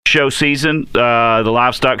show season. The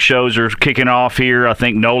livestock shows are kicking off here. I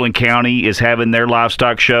think Nolan County is having their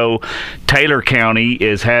livestock show. Taylor County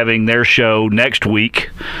is having their show next week,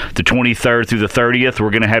 the 23rd through the 30th.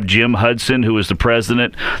 We're going to have Jim Hudson, who is the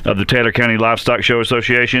president of the Taylor County Livestock Show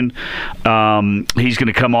Association. He's going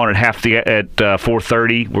to come on at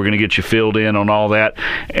 4:30. We're going to get you filled in on all that.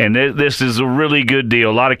 And this is a really good deal.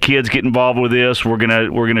 A lot of kids get involved with this. We're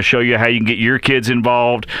gonna show you how you can get your kids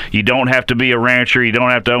involved. You don't have to be a rancher. You don't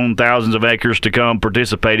have to own thousands of acres to come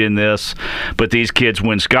participate in this. But these kids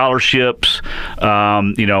win scholarships.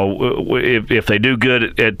 If they do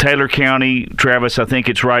good at Taylor County, Travis, I think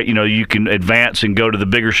it's right. You can advance and go to the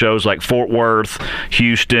bigger shows like Fort Worth,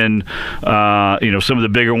 Houston. Some of the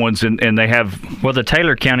bigger ones, and they have. Well, the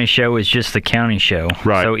Taylor County show is just the county show.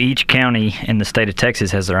 Right. So each county in the state of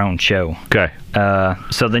Texas has their own show. Okay.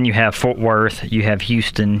 So then you have Fort Worth, you have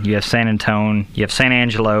Houston, you have San Antonio, you have San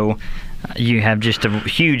Angelo. You have just a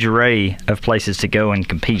huge array of places to go and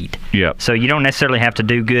compete. Yep. So you don't necessarily have to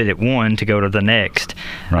do good at one to go to the next.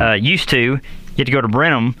 Right. Used to, you had to go to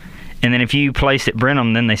Brenham, and then if you placed at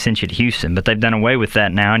Brenham, then they sent you to Houston. But they've done away with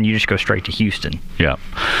that now, and you just go straight to Houston. Yeah.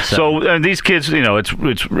 So these kids,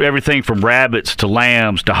 it's everything from rabbits to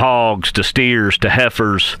lambs to hogs to steers to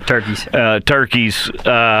heifers. Turkeys.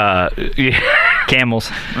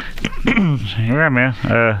 Camels. Yeah, man.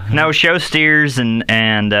 No, show steers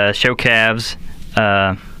and show calves,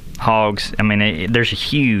 hogs. I mean, there's a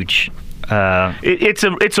huge.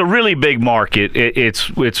 It's a really big market. It's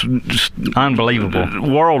unbelievable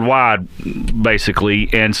worldwide, basically.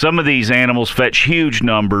 And some of these animals fetch huge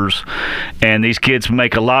numbers, and these kids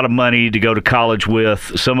make a lot of money to go to college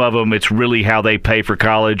with. Some of them, it's really how they pay for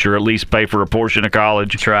college, or at least pay for a portion of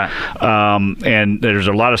college. That's right. And there's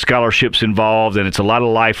a lot of scholarships involved, and it's a lot of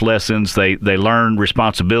life lessons. They learn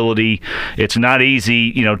responsibility. It's not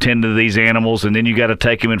easy, tending to these animals, and then you got to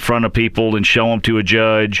take them in front of people and show them to a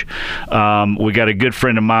judge. We got a good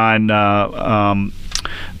friend of mine. Not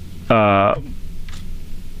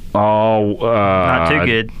too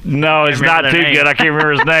good. No, it's not too good. I can't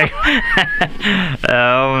remember his name.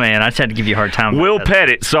 Oh, man. I just had to give you a hard time. Will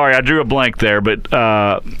Pettit. Sorry, I drew a blank there. But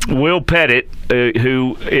Will Pettit,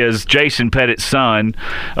 who is Jason Pettit's son,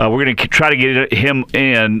 we're going to try to get him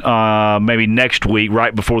in maybe next week,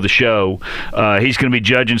 right before the show. He's going to be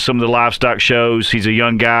judging some of the livestock shows. He's a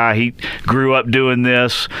young guy. He grew up doing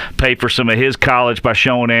this, paid for some of his college by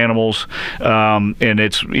showing animals. And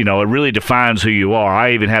it's, it really defines who you are.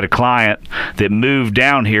 I even had a client that moved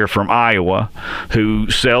down here from Iowa who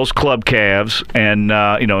sells club calves and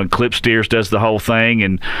and clip steers, does the whole thing,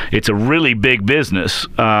 and it's a really big business.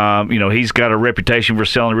 He's got a reputation for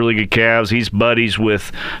selling really good calves. He's buddies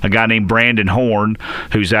with a guy named Brandon Horn,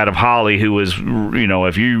 who's out of Holly, who is,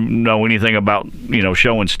 if you know anything about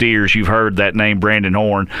showing steers, you've heard that name, Brandon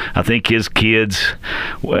Horn. I think his kids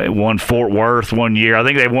won Fort Worth one year. I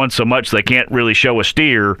think they won so much they can't really show a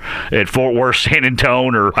steer at Fort Worth, San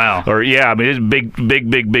Antonio, it's a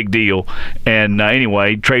big deal. And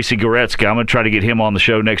anyway, Tracy Goretzka, I'm going to try to get him on the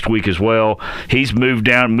show next week as well. He's moved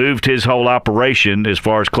his whole operation as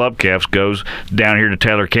far as club calves goes down here to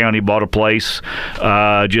Taylor County, bought a place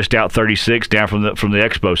just out 36 down from the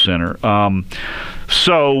Expo Center.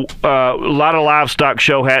 So a lot of livestock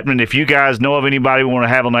show happening. If you guys know of anybody we want to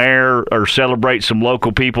have on the air or celebrate some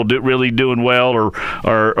local people really doing well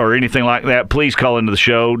or anything like that, please call into the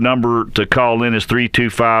show. Number to call in is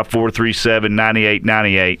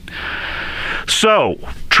 325-437-9898. So,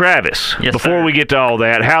 Travis, before we get to all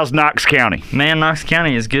that, how's Knox County? Man, Knox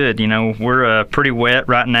County is good. We're pretty wet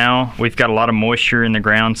right now. We've got a lot of moisture in the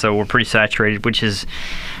ground, so we're pretty saturated, which is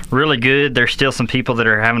really good. There's still some people that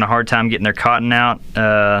are having a hard time getting their cotton out.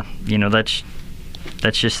 That's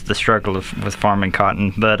just the struggle with farming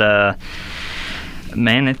cotton. But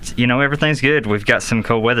man, it's everything's good. We've got some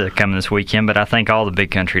cold weather coming this weekend, but I think all the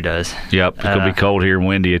big country does. Yep, it's gonna be cold here and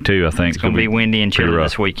windy too. I think it's gonna be windy and chilly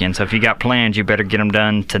this weekend. So if you got plans, you better get them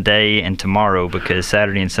done today and tomorrow, because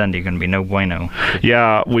Saturday and Sunday are gonna be no bueno.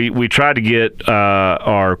 Yeah, we tried to get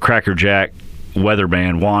our Cracker Jack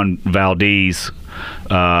weatherman Juan Valdez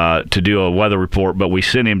to do a weather report, but we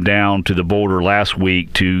sent him down to the border last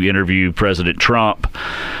week to interview President Trump,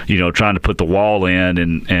 trying to put the wall in,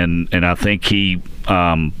 and I think he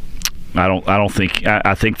I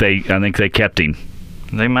think they kept him.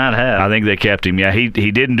 They might have. I think they kept him. Yeah, he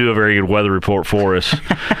didn't do a very good weather report for us,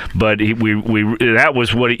 but that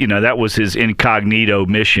was what that was his incognito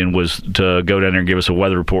mission, was to go down there and give us a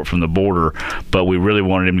weather report from the border. But we really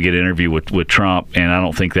wanted him to get an interview with Trump, and I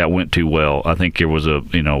don't think that went too well. I think there was a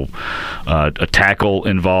tackle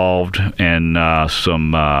involved and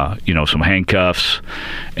some handcuffs,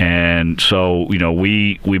 and so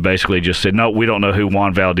we basically just said no, we don't know who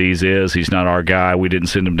Juan Valdez is. He's not our guy. We didn't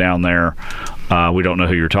send him down there. We don't know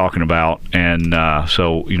who you're talking about, and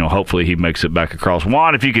so hopefully he makes it back across.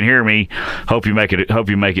 Juan, if you can hear me, hope you make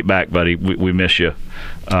it back, buddy. We miss you.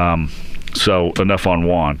 So enough on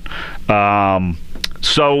Juan.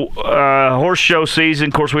 Horse show season.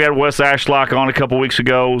 Of course, we had Wes Ashlock on a couple weeks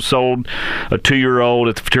ago. Sold a 2-year-old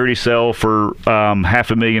at the Futurity sale for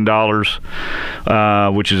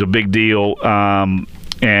 $500,000, which is a big deal.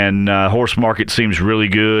 And horse market seems really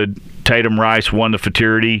good. Tatum Rice won the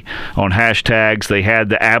Futurity on hashtags. They had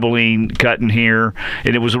the Abilene cut in here,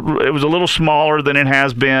 and it was a little smaller than it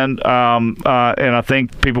has been. And I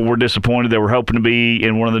think people were disappointed. They were hoping to be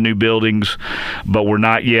in one of the new buildings, but we're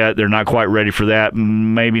not yet. They're not quite ready for that.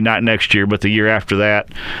 Maybe not next year, but the year after that.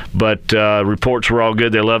 But reports were all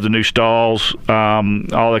good. They love the new stalls.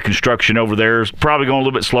 All the construction over there is probably going a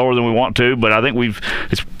little bit slower than we want to, but I think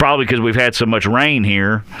it's probably because we've had so much rain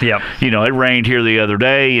here. Yep. It rained here the other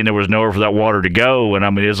day, and there was nowhere for that water to go,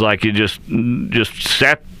 and it's like it just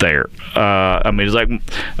sat there. It's like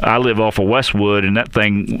I live off of Westwood, and that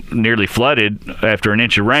thing nearly flooded after an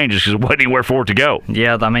inch of rain just because there wasn't anywhere for it to go.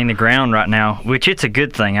 Yeah, the ground right now, which it's a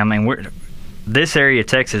good thing. This area of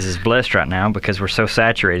Texas is blessed right now because we're so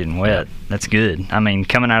saturated and wet. That's good.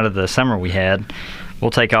 Coming out of the summer we had,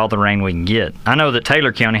 we'll take all the rain we can get. I know that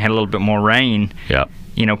Taylor County had a little bit more rain. Yeah.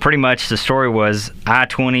 Pretty much the story was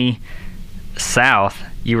I-20 south,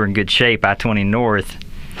 you were in good shape. I-20 north,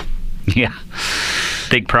 yeah,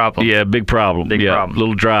 big problem. Yeah, big problem. Big problem.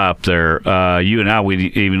 Little dry up there. You and I, we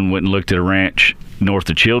even went and looked at a ranch north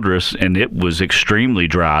of Childress, and it was extremely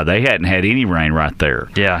dry. They hadn't had any rain right there.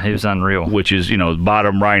 Yeah, it was unreal. Which is, the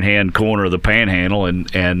bottom right-hand corner of the Panhandle,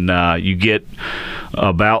 and you get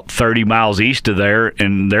about 30 miles east of there,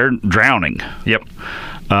 and they're drowning. Yep.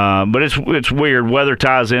 But it's weird. Weather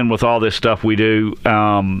ties in with all this stuff we do.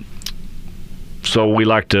 So we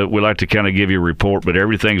like to kind of give you a report, but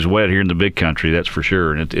everything's wet here in the big country, that's for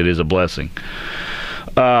sure, and it is a blessing.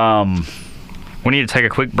 We need to take a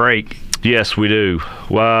quick break. Yes, we do.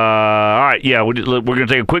 All right, yeah, we're going to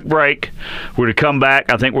take a quick break. We're going to come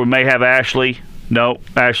back. I think we may have Ashley. No,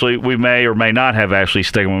 actually, we may or may not have Ashley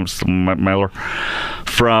Stegmiller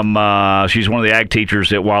from. She's one of the ag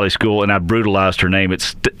teachers at Wiley School, and I brutalized her name.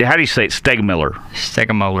 How do you say it? Stegemoller.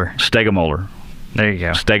 Stegemoller. There you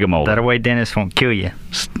go. Stegemoller. That way Dennis won't kill you.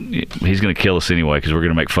 He's going to kill us anyway because we're going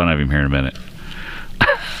to make fun of him here in a minute.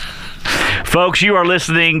 Folks, you are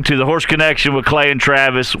listening to The Horse Connection with Clay and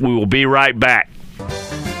Travis. We will be right back.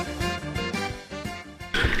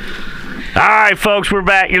 All right, folks, we're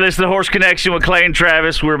back. You're listening to Horse Connection with Clay and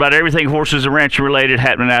Travis. We're about everything horses and ranching related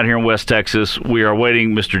happening out here in West Texas. We are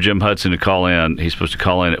waiting Mr. Jim Hudson to call in. He's supposed to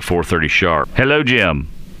call in at 4:30 sharp. Hello, Jim.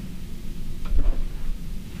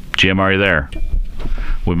 Jim, are you there?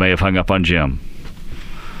 We may have hung up on Jim.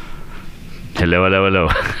 Hello.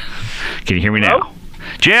 Can you hear me now?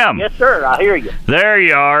 Jim. Yes, sir. I hear you. There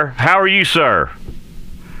you are. How are you, sir?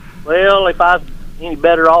 Well, if I was any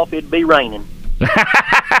better off, it'd be raining.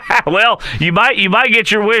 Well, you might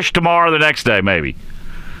get your wish tomorrow or the next day, maybe.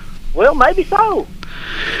 Well, maybe so.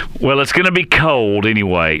 Well, it's going to be cold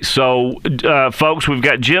anyway. So, folks, we've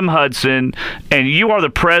got Jim Hudson, and you are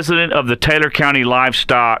the president of the Taylor County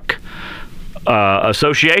Livestock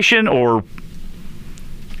Association, or?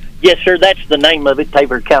 Yes, sir. That's the name of it,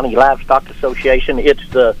 Taylor County Livestock Association. It's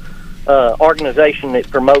the organization that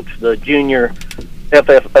promotes the junior the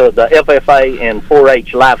FFA and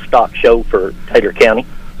 4-H livestock show for Taylor County.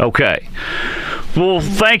 Okay. Well,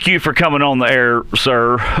 thank you for coming on the air,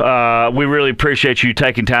 sir. We really appreciate you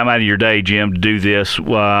taking time out of your day, Jim, to do this.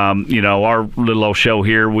 Our little old show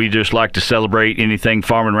here, we just like to celebrate anything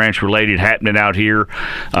farm and ranch related happening out here.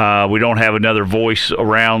 We don't have another voice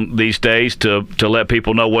around these days to let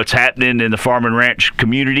people know what's happening in the farm and ranch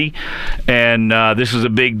community. And this is a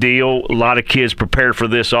big deal. A lot of kids prepare for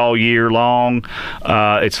this all year long.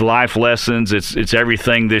 It's life lessons. It's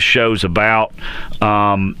everything this show's about.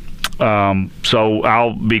 So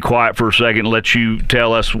I'll be quiet for a second and let you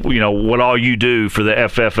tell us, what all you do for the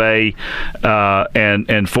FFA and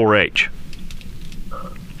 4-H.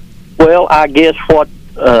 Well, I guess what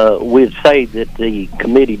we'd say that the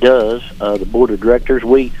committee does, the board of directors,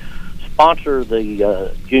 we sponsor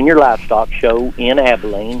the Junior Livestock Show in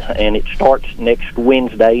Abilene, and it starts next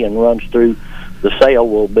Wednesday and runs through. The sale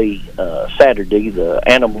will be Saturday. The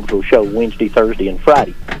animals will show Wednesday, Thursday, and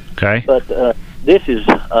Friday. Okay. But this is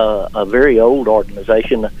a very old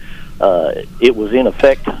organization. It was in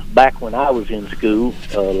effect back when I was in school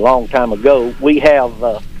a long time ago. We have,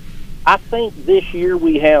 I think this year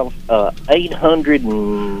we have 800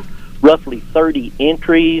 and roughly 30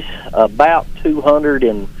 entries, about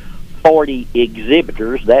 240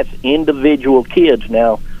 exhibitors. That's individual kids.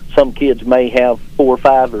 Now, some kids may have 4,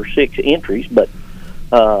 5, or 6 entries, but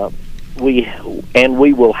we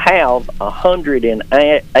will have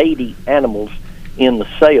 180 animals in the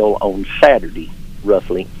sale on Saturday,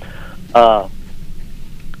 roughly. Well,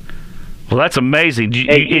 that's amazing.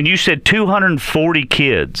 And you said 240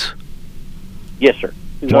 kids. Yes, sir.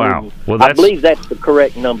 Wow. Well, I believe that's the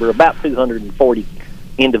correct number. About 240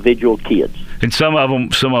 individual kids. And some of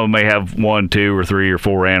them may have 1, 2, or 3, or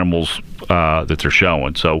 4 animals that they're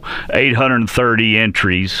showing. So 830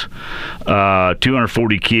 entries,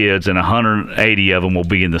 240 kids, and 180 of them will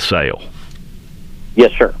be in the sale.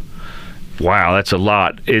 Yes, sir. Wow, that's a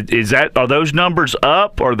lot. Are those numbers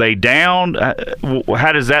up? Are they down?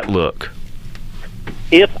 How does that look?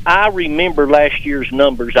 If I remember last year's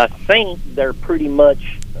numbers, I think they're pretty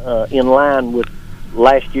much in line with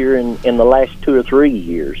last year and in the last 2 or 3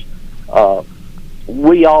 years.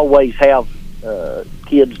 We always have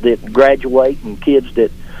kids that graduate and kids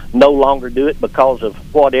that no longer do it because of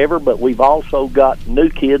whatever, but we've also got new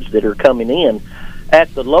kids that are coming in.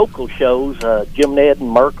 At the local shows, Jim Ned and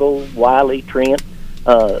Merkel, Wiley, Trent,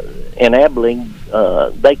 and Abilene,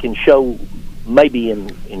 they can show maybe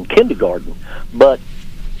in kindergarten. But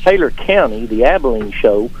Taylor County, the Abilene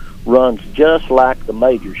show, runs just like the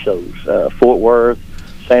major shows, Fort Worth,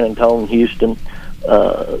 San Antonio, Houston.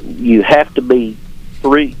 You have to be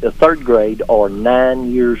third grade or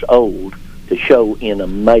 9 years old to show in a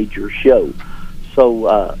major show.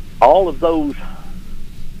 So all of those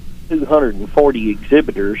 240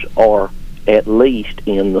 exhibitors are at least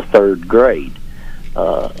in the third grade.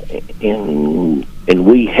 And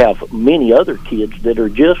we have many other kids that are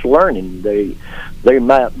just learning. They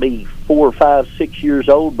might be 4, 5, 6 years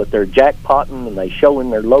old, but they're jackpotting and they show in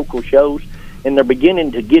their local shows, and they're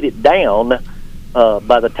beginning to get it down.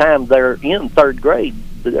 By the time they're in third grade,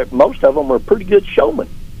 most of them are pretty good showmen.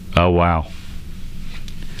 Oh, wow.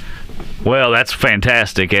 Well, that's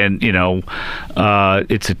fantastic, and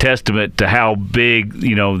it's a testament to how big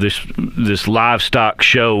this livestock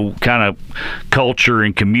show kind of culture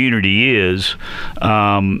and community is,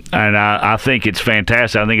 and I think it's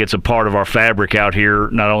fantastic. I think it's a part of our fabric out here,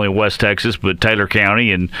 not only in West Texas but Taylor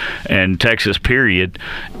County and Texas period.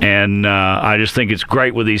 And I just think it's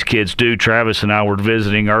great what these kids do. Travis and I were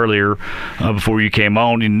visiting earlier before you came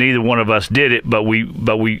on, and neither one of us did it, but we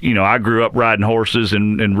I grew up riding horses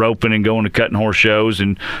and roping and going to cutting horse shows,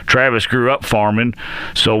 and Travis grew up farming,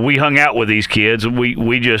 so we hung out with these kids.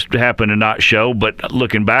 We just happened to not show, but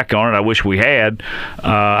looking back on it, I wish we had.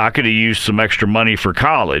 I could have used some extra money for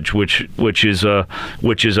college, which is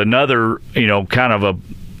another kind of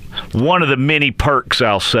one of the many perks,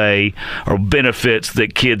 I'll say, or benefits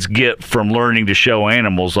that kids get from learning to show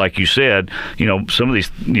animals. Like you said, some of these,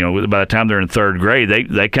 by the time they're in third grade,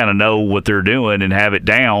 they kind of know what they're doing and have it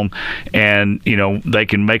down, and they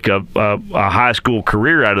can make a high school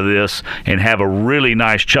career out of this and have a really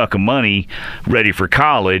nice chunk of money ready for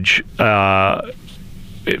college. And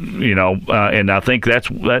I think that's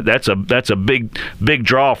a big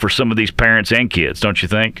draw for some of these parents and kids, don't you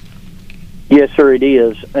think? Yes, sir, it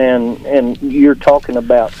is. And you're talking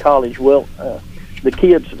about college. Well, the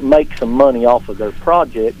kids make some money off of their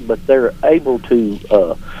project, but they're able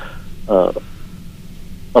to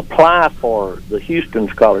apply for the Houston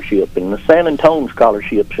scholarship and the San Antonio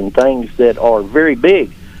scholarships and things that are very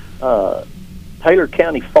big. Taylor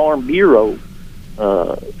County Farm Bureau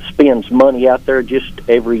spends money out there just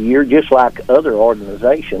every year, just like other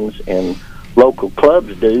organizations and local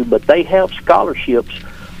clubs do, but they have scholarships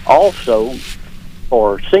also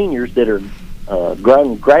for seniors that are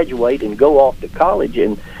going to graduate and go off to college,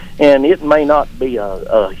 and it may not be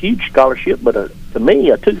a huge scholarship, but to me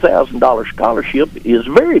a $2,000 scholarship is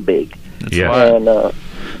very big. Yeah. And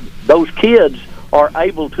those kids are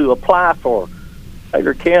able to apply for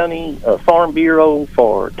Taylor County Farm Bureau,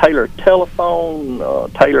 for Taylor Telephone,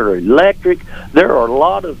 Taylor Electric. There are a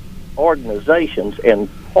lot of organizations, and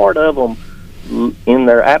part of them in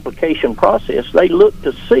their application process, they look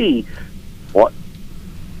to see what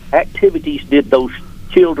activities did those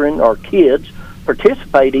children or kids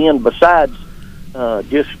participate in besides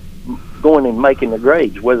just going and making the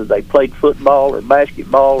grades, whether they played football or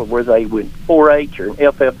basketball, or whether they went 4-H or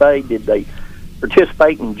FFA. Did they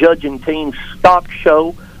participate in judging teams, stock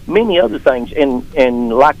show, many other things. And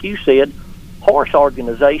like you said, horse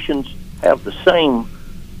organizations have the same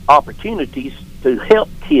opportunities to help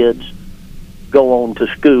kids go on to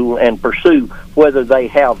school and pursue, whether they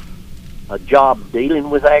have a job dealing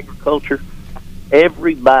with agriculture.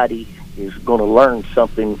 Everybody is going to learn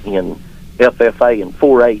something in FFA and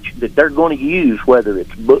 4-H that they're going to use, whether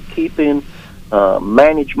it's bookkeeping,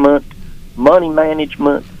 management, money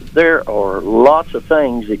management. There are lots of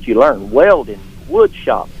things that you learn. Welding, wood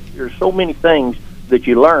shop. There's so many things that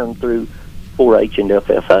you learn through 4-H and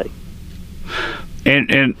FFA.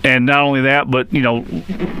 And not only that, but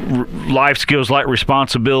life skills like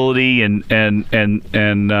responsibility and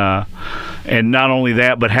not only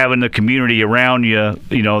that, but having the community around you,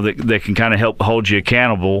 that can kind of help hold you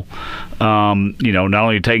accountable. Not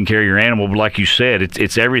only taking care of your animal, but like you said,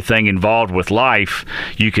 it's everything involved with life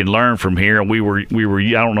you can learn from here. And we were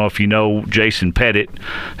I don't know if you know Jason Pettit,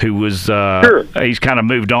 who was Sure. He's kind of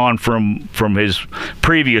moved on from his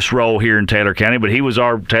previous role here in Taylor County, but he was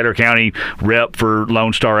our Taylor County rep for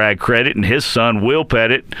Lone Star Ag Credit, and his son Will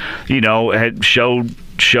Pettit, had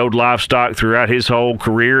showed livestock throughout his whole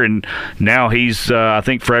career, and now he's I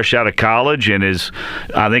think fresh out of college, and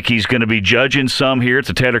I think he's going to be judging some here at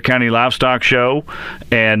the Taylor County Livestock Show,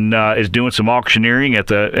 and is doing some auctioneering at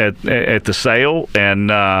the sale,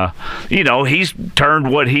 and he's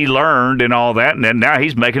turned what he learned and all that, and then now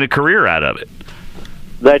he's making a career out of it.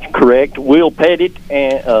 That's correct. Will Pettit,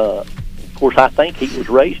 and of course I think he was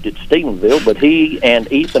raised at Stephenville, but he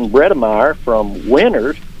and Ethan Bredemeyer from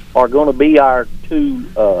Winters are going to be our two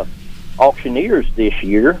auctioneers this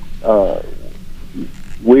year.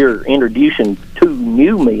 We're introducing two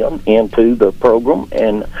new men into the program,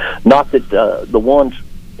 and not that the ones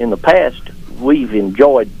in the past, we've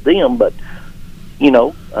enjoyed them, but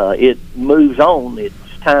it moves on. It's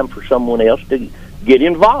time for someone else to get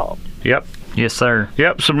involved. Yep. Yes, sir.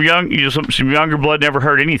 Yep. Some younger blood never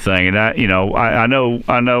heard anything, and I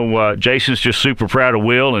know Jason's just super proud of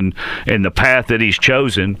Will and the path that he's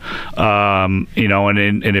chosen. And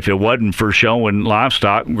if it wasn't for showing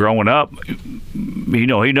livestock growing up, he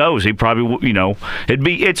knows he probably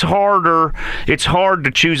it's hard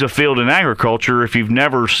to choose a field in agriculture if you've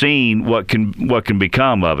never seen what can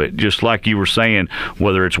become of it. Just like you were saying,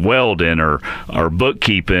 whether it's welding or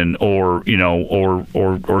bookkeeping or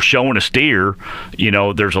showing a steer.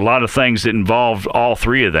 There's a lot of things that involve all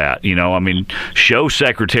three of that. Show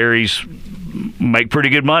secretaries make pretty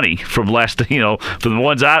good money from for the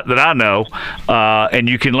ones that I know, and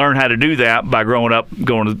you can learn how to do that by growing up,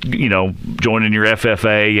 going to joining your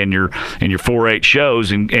FFA and your 4-H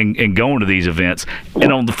shows and going to these events.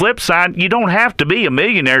 And on the flip side, you don't have to be a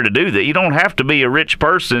millionaire to do that. You don't have to be a rich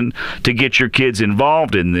person to get your kids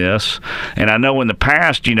involved in this. And I know in the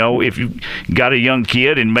past, if you got a young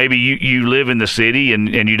kid and maybe you live in the city and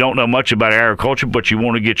you don't know much about agriculture, but you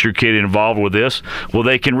want to get your kid involved with this, well,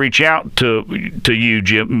 they can reach out to you,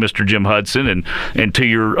 Mr. Jim Hudson, and to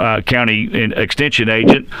your county extension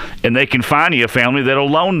agent, and they can find you a family that'll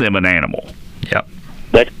loan them an animal. Yep.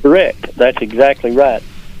 That's correct. That's exactly right.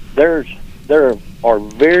 There are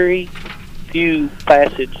very few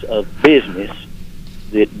facets of business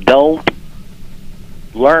that don't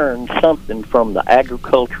learn something from the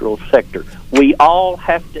agricultural sector. We all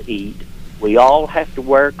have to eat. We all have to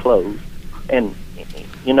wear clothes. And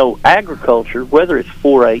agriculture, whether it's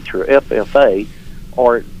 4-H or FFA,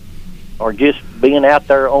 or just being out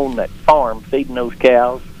there on that farm feeding those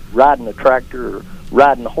cows, riding a tractor or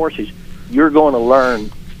riding the horses, you're going to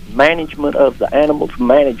learn management of the animals,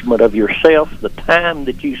 management of yourself, the time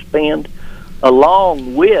that you spend,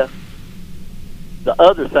 along with the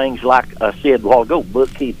other things like I said a while ago,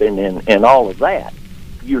 bookkeeping and all of that.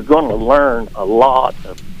 You're going to learn a lot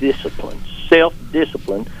of discipline,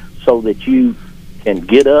 self-discipline, so that you can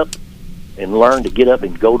get up and learn to get up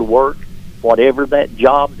and go to work, whatever that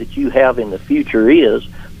job that you have in the future is.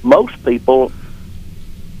 Most people,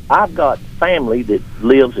 I've got family that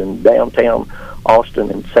lives in downtown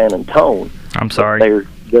Austin and San Antonio. I'm sorry.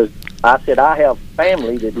 I said I have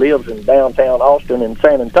family that lives in downtown Austin and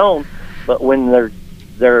San Antonio, but when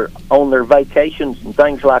they're on their vacations and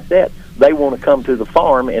things like that, they want to come to the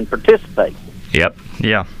farm and participate. Yep.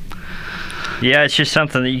 Yeah. Yeah, it's just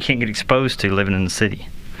something that you can't get exposed to living in the city.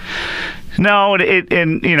 No,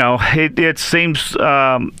 it seems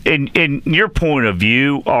in your point of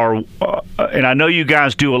view, and I know you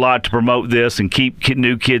guys do a lot to promote this and keep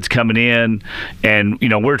new kids coming in, and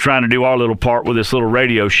we're trying to do our little part with this little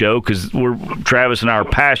radio show because Travis and I are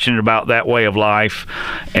passionate about that way of life,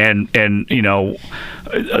 and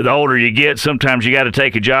the older you get, sometimes you got to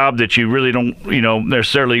take a job that you really don't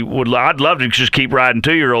necessarily would. I'd love to just keep riding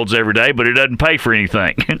 2-year-olds every day, but it doesn't pay for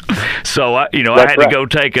anything. So I had to go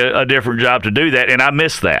take a different job to do that, and I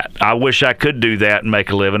miss that. I wish I could do that and make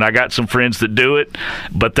a living. I got some friends that do it,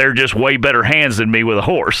 but they're just way better hands than me with a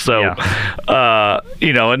horse. So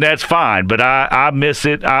and that's fine. But I miss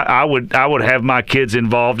it. I would have my kids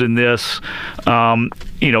involved in this.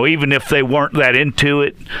 Even if they weren't that into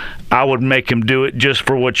it, I would make them do it just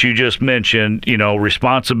for what you just mentioned,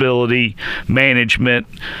 responsibility, management.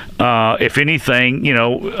 If anything,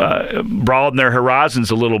 broaden their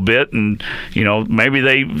horizons a little bit, and maybe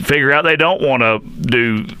they figure out they don't want to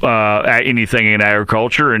do anything in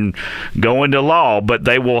agriculture and go into law, but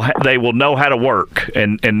they will know how to work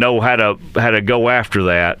and know how to go after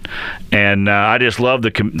that. And I just love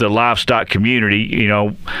the livestock community.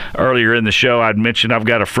 Earlier in the show, I'd mentioned I've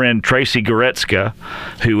got a friend, Tracy Goretzka,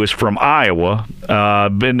 who is from Iowa,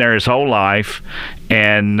 been there his whole life,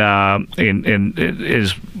 and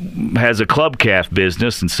has a club calf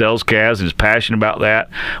business and sells calves and is passionate about that.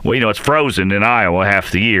 Well, it's frozen in Iowa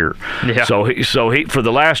half the year. Yeah. So he for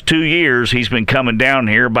the last 2 years he's been coming down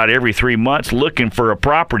here about every 3 months looking for a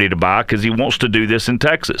property to buy because he wants to do this in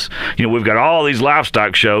Texas. We've got all these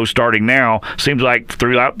livestock shows starting now. Seems like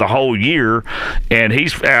throughout the whole year, and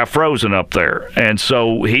he's frozen up there, and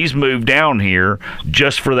so he's moved down here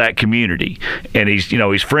just for that community. And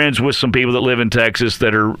he's friends with some people that live in Texas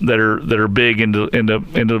that are big into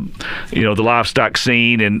the livestock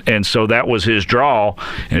scene, and so that was his draw.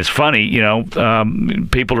 And it's funny,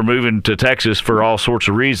 people are moving to Texas for all sorts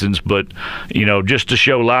of reasons, but just to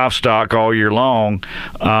show livestock all year long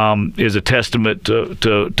is a testament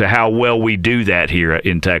to how well we do that here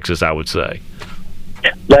in Texas, I would say.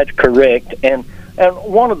 That's correct. And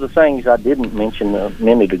one of the things I didn't mention a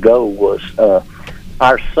minute ago was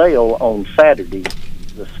our sale on Saturday.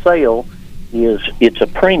 The sale it's a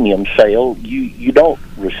premium sale. You don't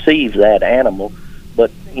receive that animal,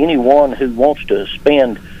 but anyone who wants to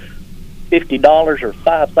spend $50 or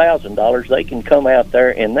 $5,000, they can come out there,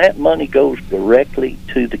 and that money goes directly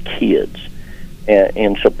to the kids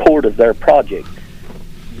in support of their project.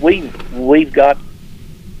 We've got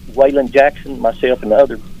Waylon Jackson, myself, and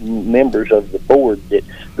other members of the board that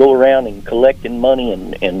go around and collecting money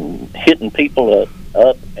and hitting people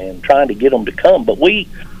up and trying to get them to come. But we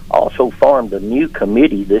also formed a new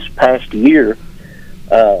committee this past year.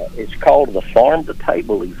 It's called the Farm to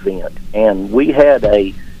Table event, and we had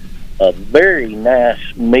a very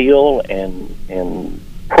nice meal and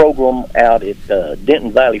program out at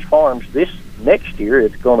Denton Valley Farms. This next year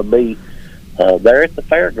it's going to be there at the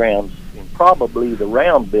fairgrounds, probably the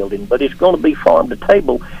round building, but it's going to be farm to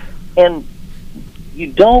table. And you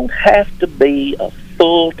don't have to be a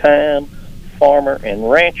full-time farmer and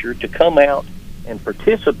rancher to come out and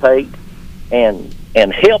participate and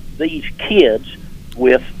help these kids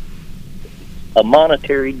with a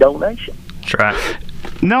monetary donation. That's right.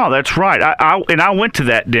 No, that's right. I went to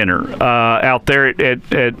that dinner out there at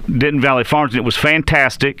Denton Valley Farms, and it was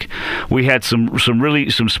fantastic. We had some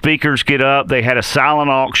speakers get up. They had a silent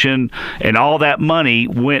auction, and all that money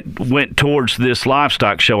went towards this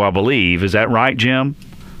livestock show, I believe. Is that right, Jim?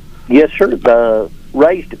 Yes, sir.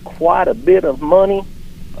 Raised quite a bit of money.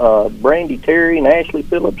 Brandy Terry and Ashley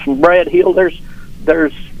Phillips and Brad Hill. There's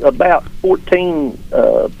about 14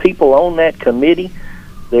 people on that committee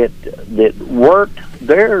that worked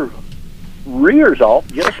their rears off,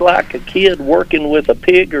 just like a kid working with a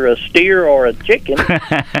pig or a steer or a chicken,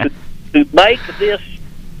 to make this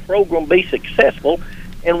program be successful.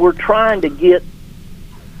 And we're trying to get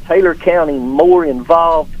Taylor County more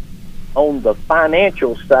involved on the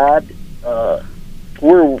financial side, to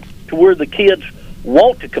where the kids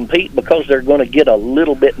want to compete because they're going to get a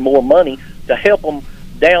little bit more money to help them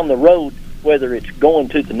down the road, whether it's going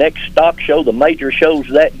to the next stock show, the major shows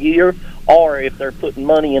that year, or if they're putting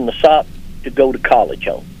money in the SOP to go to college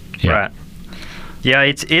on. Yeah. Right. Yeah,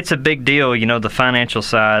 it's a big deal, the financial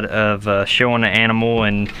side of showing an animal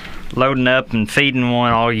and loading up and feeding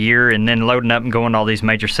one all year and then loading up and going to all these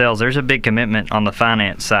major sales. There's a big commitment on the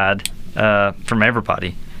finance side from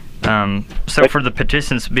everybody. So for the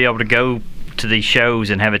participants to be able to go to these shows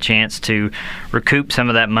and have a chance to recoup some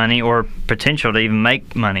of that money or potential to even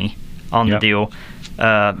make money on the deal,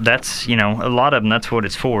 that's a lot of them, that's what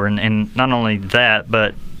it's for. And not only that,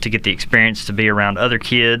 but to get the experience to be around other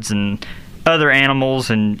kids and other animals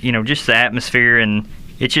and just the atmosphere, and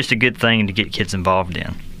it's just a good thing to get kids involved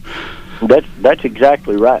in. That's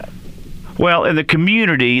exactly right. Well, in the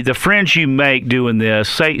community, the friends you make doing this,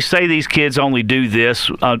 say these kids only do this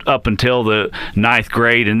up until the 9th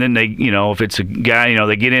grade, and then they, if it's a guy,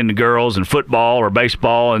 they get into girls and football or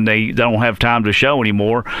baseball, and they don't have time to show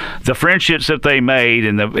anymore. The friendships that they made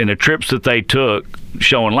and the trips that they took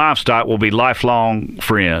showing livestock will be lifelong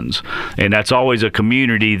friends, and that's always a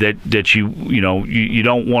community that you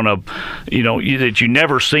don't want to, that you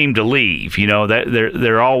never seem to leave. That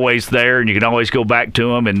they're always there, and you can always go back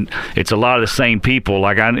to them, and it's a lot of the same people,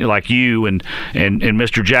 like you and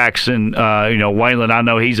Mr. Jackson. Waylon, I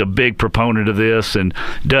know he's a big proponent of this and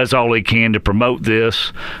does all he can to promote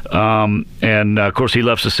this, and of course he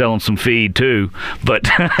loves to sell them some feed too. But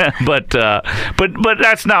but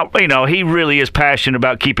that's not, he really is passionate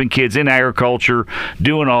about keeping kids in agriculture,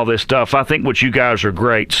 doing all this stuff. I think what you guys are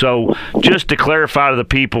great. So just to clarify to the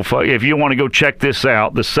people, if you want to go check this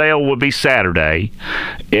out, the sale will be Saturday.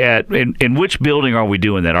 In which building are we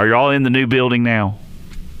doing that? Are you all in the new building now?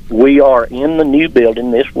 We are in the new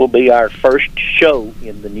building. This will be our first show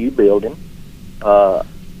in the new building.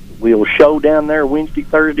 We'll show down there Wednesday,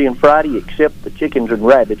 Thursday, and Friday, except the chickens and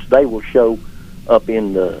rabbits. They will show up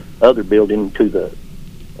in the other building to the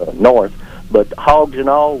north. But hogs and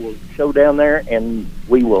all will show down there, and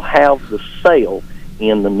we will have the sale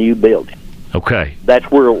in the new building. Okay.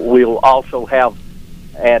 That's where we'll also have,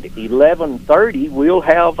 at 11:30, we'll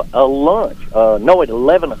have a lunch. At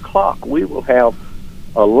 11 o'clock, we will have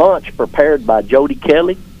a lunch prepared by Jody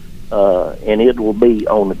Kelly, and it will be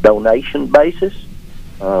on a donation basis.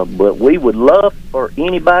 But we would love for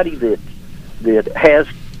anybody that has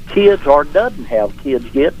kids or doesn't have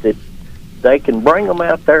kids yet, that they can bring them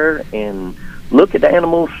out there and look at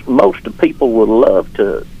animals. Most of the people would love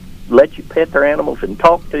to let you pet their animals and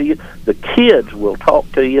talk to you. The kids will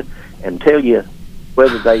talk to you and tell you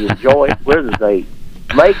whether they enjoy it, whether they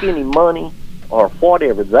make any money or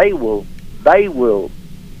whatever. They will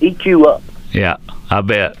eat you up. Yeah, I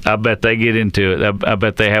bet they get into it. I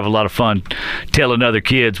bet they have a lot of fun telling other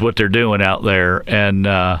kids what they're doing out there, and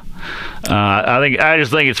I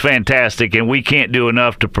just think it's fantastic, and we can't do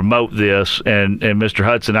enough to promote this. And Mr.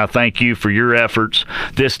 Hudson, I thank you for your efforts.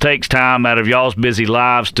 This takes time out of y'all's busy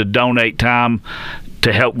lives to donate time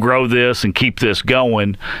to help grow this and keep this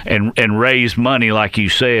going and raise money, like you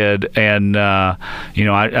said. And I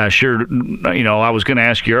was going to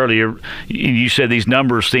ask you earlier, you said these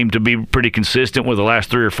numbers seem to be pretty consistent with the last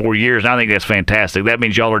 3 or 4 years, and I think that's fantastic. That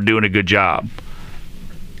means y'all are doing a good job.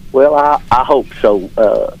 Well, I hope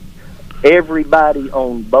so. Everybody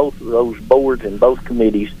on both of those boards and both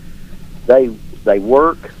committees, they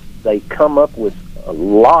work, they come up with a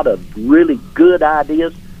lot of really good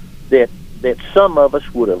ideas that some of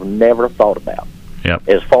us would have never thought about. Yep.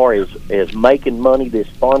 As far as making money, this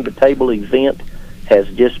farm to table event has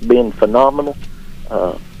just been phenomenal.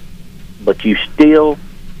 But you still,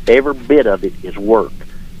 every bit of it is work.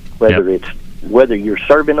 Whether you're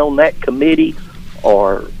serving on that committee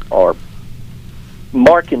or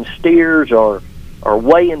marking steers or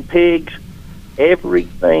weighing pigs,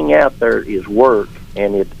 everything out there is work,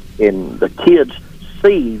 and the kids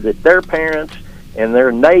see that their parents and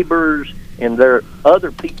their neighbors and their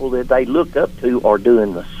other people that they look up to are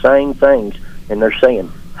doing the same things, and they're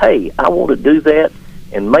saying, hey, I want to do that,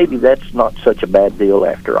 and maybe that's not such a bad deal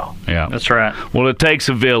after all. Yeah, that's right. Well, it takes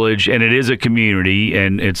a village, and it is a community,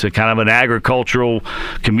 and it's a kind of an agricultural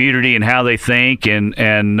community in how they think, and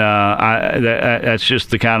that's just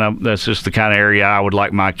the kind of area I would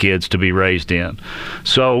like my kids to be raised in.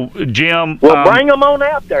 So, Jim, well, bring them on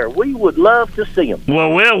out there. We would love to see them.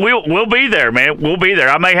 Well, we'll be there, man. We'll be there.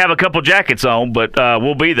 I may have a couple jackets on, but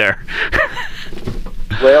we'll be there.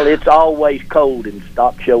 Well, it's always cold in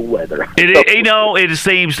stock show weather. It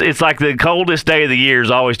seems it's like the coldest day of the year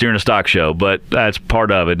is always during a stock show, but that's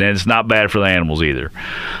part of it, and it's not bad for the animals either.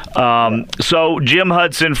 So Jim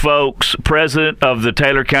Hudson, folks, president of the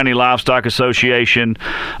Taylor County Livestock Association,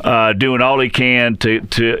 doing all he can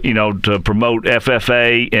to promote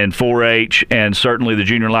FFA and 4-H, and certainly the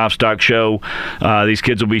Junior Livestock Show. These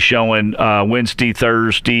kids will be showing Wednesday,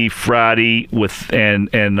 Thursday, Friday,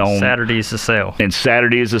 and on Saturday's the sale. And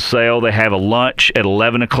Saturday is a sale. They have a lunch at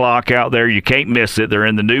 11 o'clock out there. You can't miss it. They're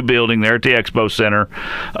in the new building there at the Expo Center.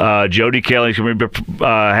 Jody Kelly's going to be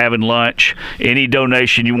having lunch. Any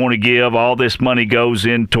donation you want to give, all this money goes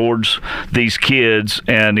in towards these kids,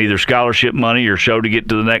 and either scholarship money or show to get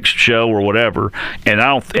to the next show or whatever. And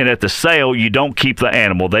at the sale, you don't keep the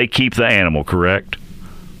animal. They keep the animal, correct?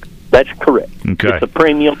 That's correct. Okay. It's a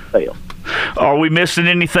premium sale. Are we missing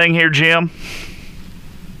anything here, Jim?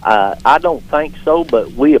 I don't think so,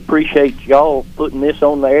 but we appreciate y'all putting this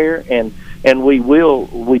on the air, and we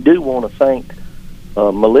do want to thank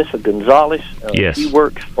Melissa Gonzalez. Yes. She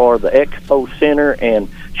works for the Expo Center, and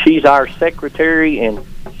she's our secretary, and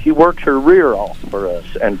she works her rear off for us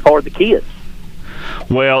and for the kids.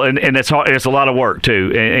 Well, and it's a lot of work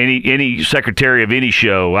too. Any secretary of any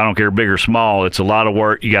show, I don't care big or small, it's a lot of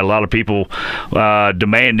work. You got a lot of people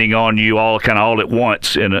demanding on you all at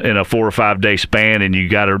once in a 4 or 5 day span, and you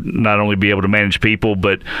got to not only be able to manage people,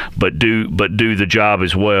 but do the job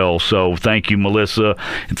as well. So thank you, Melissa,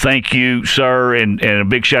 and thank you, sir, and a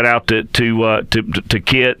big shout out to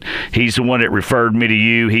Kit. He's the one that referred me to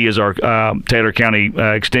you. He is our Taylor County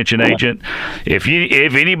Extension agent. If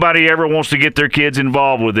anybody ever wants to get their kids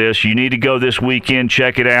involved with this, you need to go this weekend,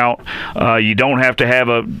 check it out. You don't have to have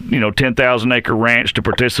a 10,000 acre ranch to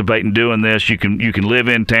participate in doing this. You can live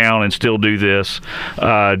in town and still do this.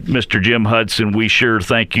 Mr. Jim Hudson, we sure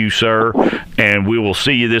thank you, sir, and we will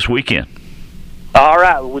see you this weekend. All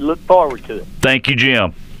right, we look forward to it. Thank you,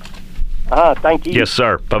 Jim. Thank you. Yes,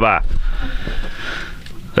 sir. Bye-bye.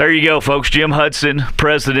 There you go, folks. Jim Hudson,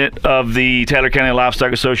 president of the Taylor County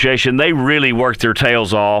Livestock Association. They really worked their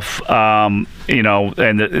tails off, and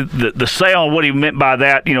the sale, what he meant by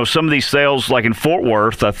that, some of these sales, like in Fort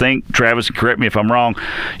Worth, I think, Travis, correct me if I'm wrong,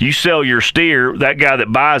 you sell your steer, that guy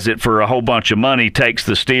that buys it for a whole bunch of money takes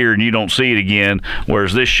the steer and you don't see it again,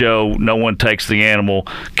 whereas this show, no one takes the animal,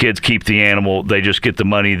 kids keep the animal, they just get the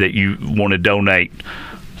money that you want to donate.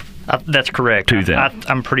 That's correct. To them.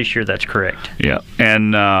 I'm pretty sure that's correct. Yeah,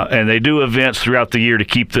 and they do events throughout the year to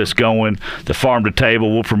keep this going. The Farm to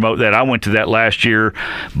Table, we'll promote that. I went to that last year,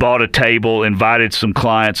 bought a table, invited some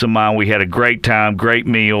clients of mine. We had a great time, great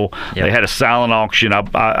meal. Yep. They had a silent auction.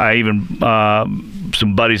 I even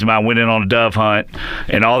some buddies of mine went in on a dove hunt,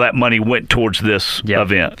 and all that money went towards this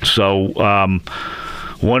event. So,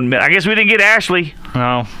 1 minute. I guess we didn't get Ashley.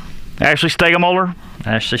 No. Ashley Stegemuller.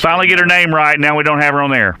 Ashley finally get her name right. Now we don't have her on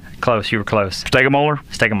there. Close. You were close. Stegemuller?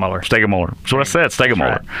 Stegemuller. Stegemuller. That's what I said.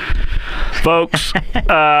 Stegemuller. Right. Folks,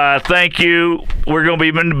 thank you. We're going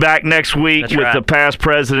to be back next week with the past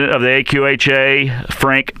president of the AQHA,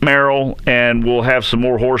 Frank Merrill, and we'll have some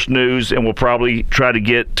more horse news, and we'll probably try to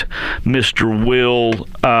get Mr. Will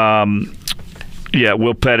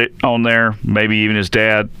Pettit on there, maybe even his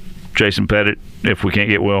dad, Jason Pettit, if we can't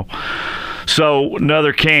get Will. So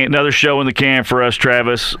another show in the can for us,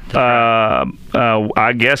 Travis.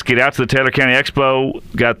 I guess get out to the Taylor County Expo.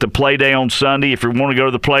 Got the play day on Sunday. If you want to go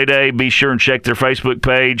to the play day, be sure and check their Facebook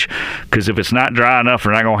page, because if it's not dry enough,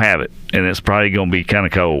 we're not going to have it, and it's probably going to be kind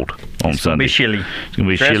of cold on Sunday. It's going to be chilly. It's going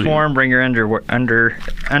to be Dress chilly. warm. Bring your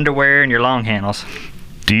underwear and your long handles.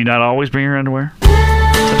 Do you not always bring your underwear?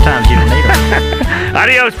 Sometimes you don't need them.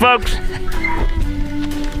 Adios, folks.